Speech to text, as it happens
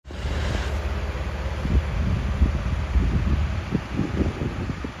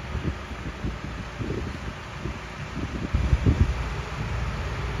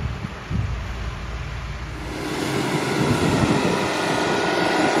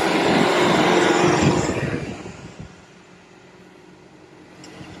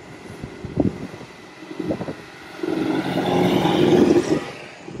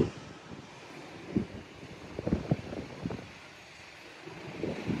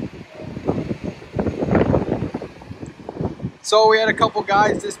So we had a couple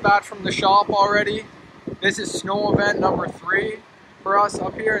guys dispatched from the shop already. This is snow event number 3 for us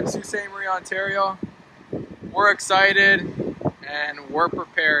up here in Sault Ste. Marie, Ontario. We're excited and we're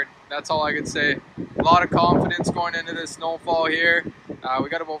prepared. That's all I can say. A lot of confidence going into this snowfall here. We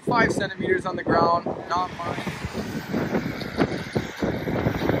got about 5 centimeters on the ground, not much.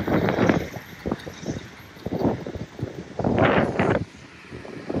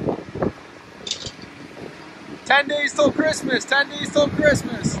 10 days till Christmas, 10 days till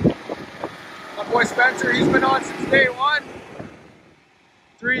Christmas. My boy Spencer, he's been on since day 1.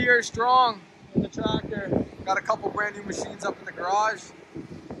 3 years strong in the tractor. Got a couple brand new machines up in the garage.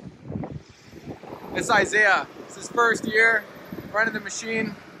 It's Isaiah. It's his first year running the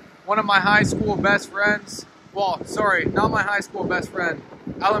machine. One of my high school best friends. Well, sorry, not my high school best friend.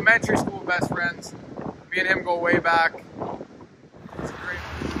 Elementary school best friends. Me and him go way back. It's great.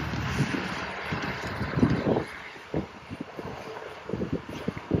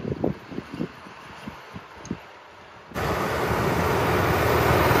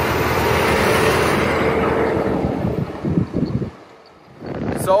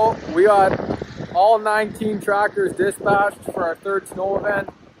 So we got all 19 tractors dispatched for our 3rd snow event,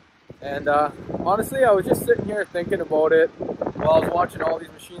 and honestly I was just sitting here thinking about it while I was watching all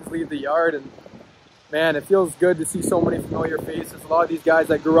these machines leave the yard, and man, it feels good to see so many familiar faces. A lot of these guys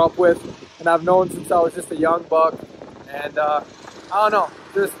I grew up with and I've known since I was just a young buck, and I don't know,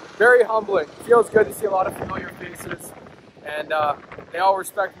 just very humbling. It feels good to see a lot of familiar faces, and they all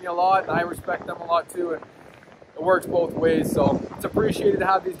respect me a lot and I respect them a lot too, and it works both ways, so it's appreciated to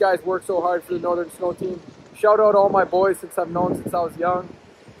have these guys work so hard for the Northern Snow Team. Shout out to all my boys since I've known since I was young.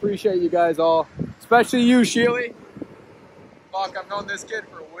 Appreciate you guys all, especially you, Sheely. Fuck, I've known this kid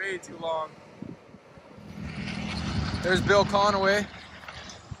for way too long. There's Bill Conaway.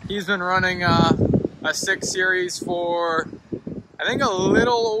 He's been running a 6 series for, I think, a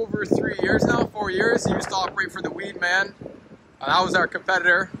little over 3 years now, 4 years. He used to operate for the Weed Man. That was our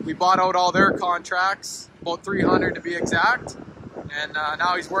competitor. We bought out all their contracts, about 300 to be exact, and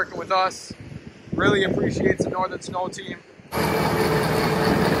now he's working with us. Really appreciates the Northern Snow Team.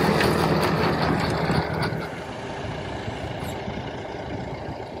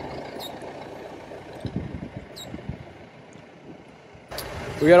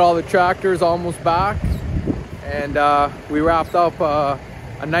 We got all the tractors almost back, and we wrapped up a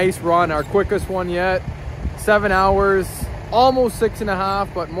nice run, our quickest one yet. 7 hours. Almost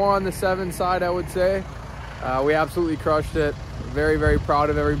 6.5, but more on the 7 side, I would say. We absolutely crushed it. Very, very proud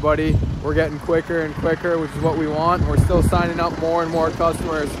of everybody. We're getting quicker and quicker, which is what we want. We're still signing up more and more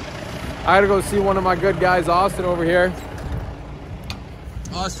customers. I gotta go see one of my good guys, Austin, over here.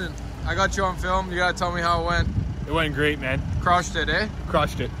 Austin, I got you on film. You gotta tell me how it went. It went great, man. Crushed it, eh?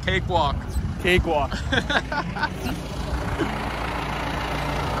 Crushed it. Cakewalk. Cakewalk.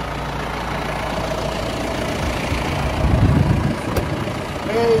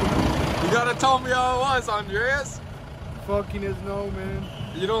 Hey, you gotta tell me how it was, Andreas. Fucking snow, man.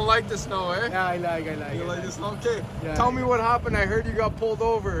 You don't like the snow, eh? Yeah, I like You like the snow? Okay. Yeah, Tell me what happened. I heard you got pulled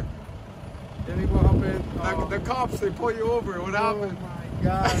over. Tell me what happened. The cops, they pull you over. What happened? Oh my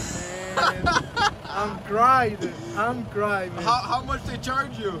God, man. I'm crying, man. How much they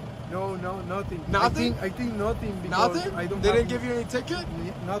charge you? No, nothing. Nothing? I think nothing because Nothing? I don't They have didn't give you any ticket?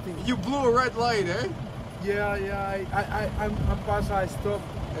 nothing. You blew a red light, eh? Yeah, I'm past I stop.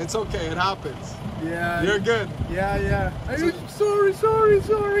 It's okay, it happens. Yeah. You're good. Yeah. Sorry.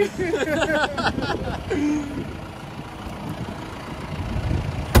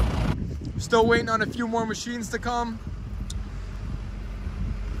 Still waiting on a few more machines to come.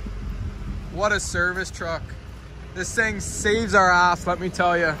 What a service truck. This thing saves our ass, let me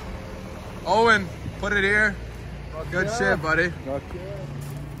tell you. Owen, put it here. Good shit, buddy. Okay.